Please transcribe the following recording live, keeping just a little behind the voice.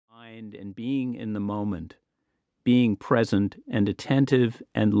mind and being in the moment, being present and attentive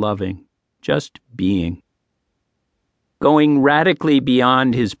and loving, just being. Going radically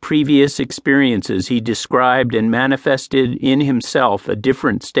beyond his previous experiences, he described and manifested in himself a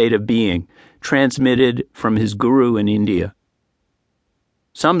different state of being, transmitted from his guru in India.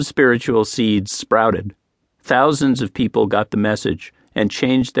 Some spiritual seeds sprouted. Thousands of people got the message and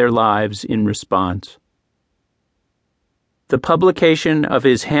changed their lives in response. The publication of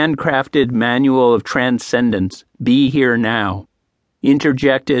his handcrafted Manual of Transcendence, Be Here Now,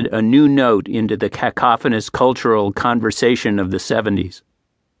 interjected a new note into the cacophonous cultural conversation of the 70s.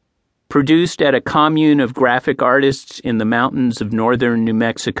 Produced at a commune of graphic artists in the mountains of northern New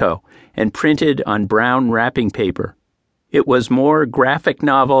Mexico and printed on brown wrapping paper, it was more graphic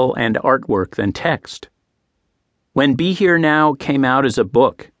novel and artwork than text. When Be Here Now came out as a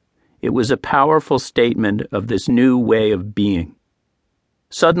book, it was a powerful statement of this new way of being.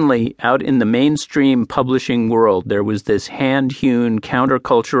 Suddenly, out in the mainstream publishing world, there was this hand-hewn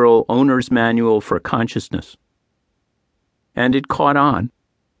countercultural owner's manual for consciousness. And it caught on.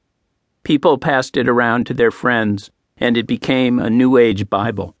 People passed it around to their friends, and it became a New Age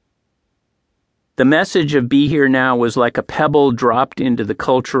Bible. The message of Be Here Now was like a pebble dropped into the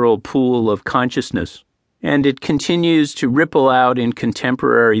cultural pool of consciousness, and it continues to ripple out in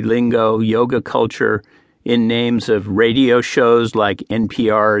contemporary lingo, yoga culture, in names of radio shows like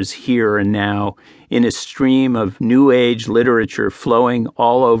NPR's Here and Now, in a stream of New Age literature flowing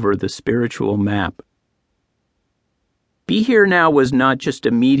all over the spiritual map. Be Here Now was not just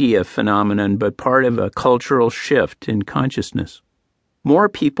a media phenomenon, but part of a cultural shift in consciousness. More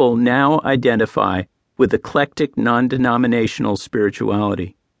people now identify with eclectic non-denominational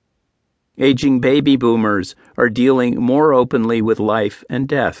spirituality. Aging baby boomers are dealing more openly with life and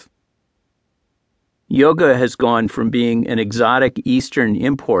death. Yoga has gone from being an exotic Eastern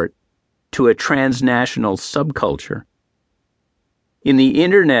import to a transnational subculture. In the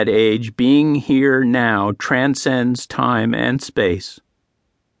Internet age, being here now transcends time and space.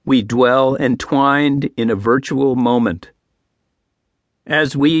 We dwell entwined in a virtual moment.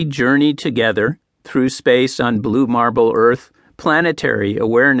 As we journey together through space on blue marble Earth, planetary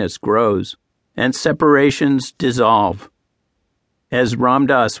awareness grows, and separations dissolve. As Ram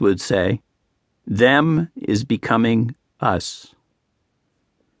Dass would say, them is becoming us.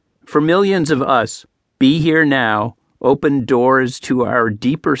 For millions of us, Be Here Now opened doors to our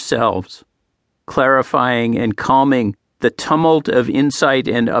deeper selves, clarifying and calming the tumult of insight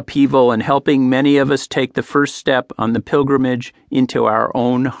and upheaval and helping many of us take the first step on the pilgrimage into our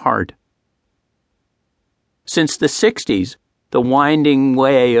own heart. Since the 60s, the winding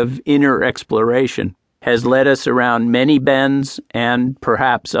way of inner exploration has led us around many bends and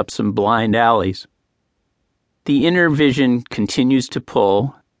perhaps up some blind alleys. The inner vision continues to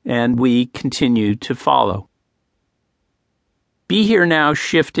pull, and we continue to follow. Be Here Now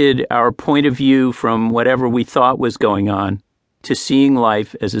shifted our point of view from whatever we thought was going on to seeing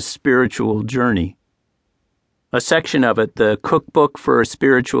life as a spiritual journey. A section of it, the Cookbook for a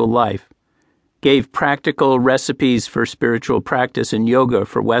Spiritual Life, gave practical recipes for spiritual practice and yoga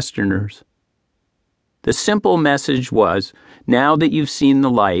for Westerners. The simple message was, now that you've seen the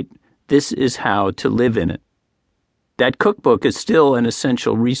light, this is how to live in it. That cookbook is still an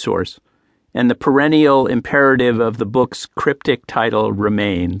essential resource, and the perennial imperative of the book's cryptic title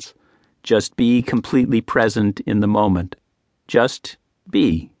remains: just be completely present in the moment. Just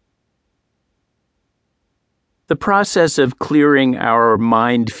be. The process of clearing our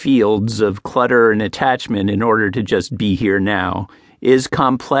mind fields of clutter and attachment in order to just be here now is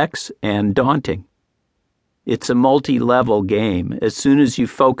complex and daunting. It's a multi-level game. As soon as you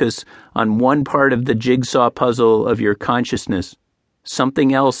focus on one part of the jigsaw puzzle of your consciousness,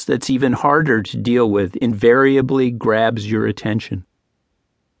 something else that's even harder to deal with invariably grabs your attention.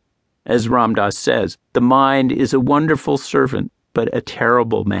 As Ram Dass says, the mind is a wonderful servant, but a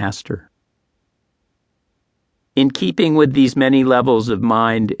terrible master. In keeping with these many levels of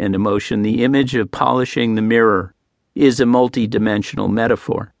mind and emotion, the image of polishing the mirror is a multi-dimensional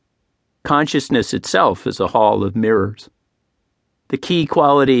metaphor. Consciousness itself is a hall of mirrors. The key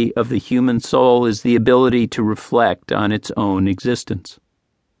quality of the human soul is the ability to reflect on its own existence.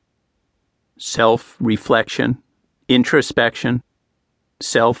 Self-reflection, introspection,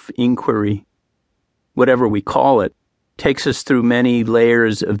 self-inquiry, whatever we call it, takes us through many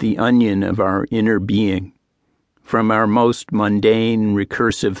layers of the onion of our inner being, from our most mundane,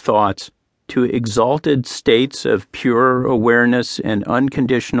 recursive thoughts to exalted states of pure awareness and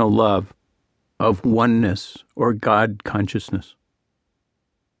unconditional love, of oneness or God consciousness.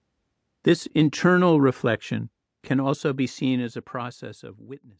 This internal reflection can also be seen as a process of witness.